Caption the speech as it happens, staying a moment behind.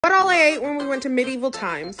What all I ate when we went to Medieval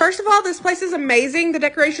Times. First of all, this place is amazing. The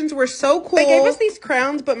decorations were so cool. They gave us these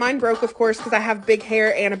crowns, but mine broke, of course, because I have big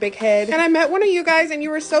hair and a big head. And I met one of you guys, and you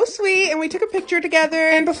were so sweet, and we took a picture together.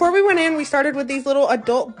 And before we went in, we started with these little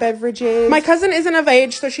adult beverages. My cousin isn't of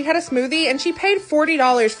age, so she had a smoothie, and she paid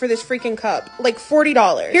 $40 for this freaking cup. Like,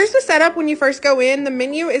 $40. Here's the setup when you first go in. The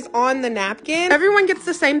menu is on the napkin. Everyone gets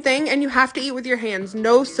the same thing, and you have to eat with your hands.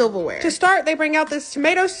 No silverware. To start, they bring out this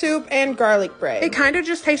tomato soup and garlic bread. It kind of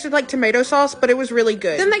just tasted like tomato sauce, but it was really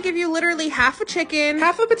good. Then they give you literally half a chicken,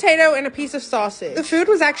 half a potato, and a piece of sausage. The food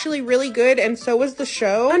was actually really good, and so was the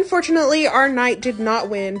show. Unfortunately, our night did not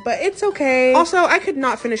win, but it's okay. Also, I could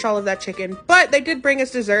not finish all of that chicken, but they did bring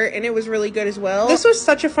us dessert, and it was really good as well. This was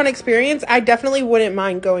such a fun experience. I definitely wouldn't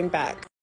mind going back.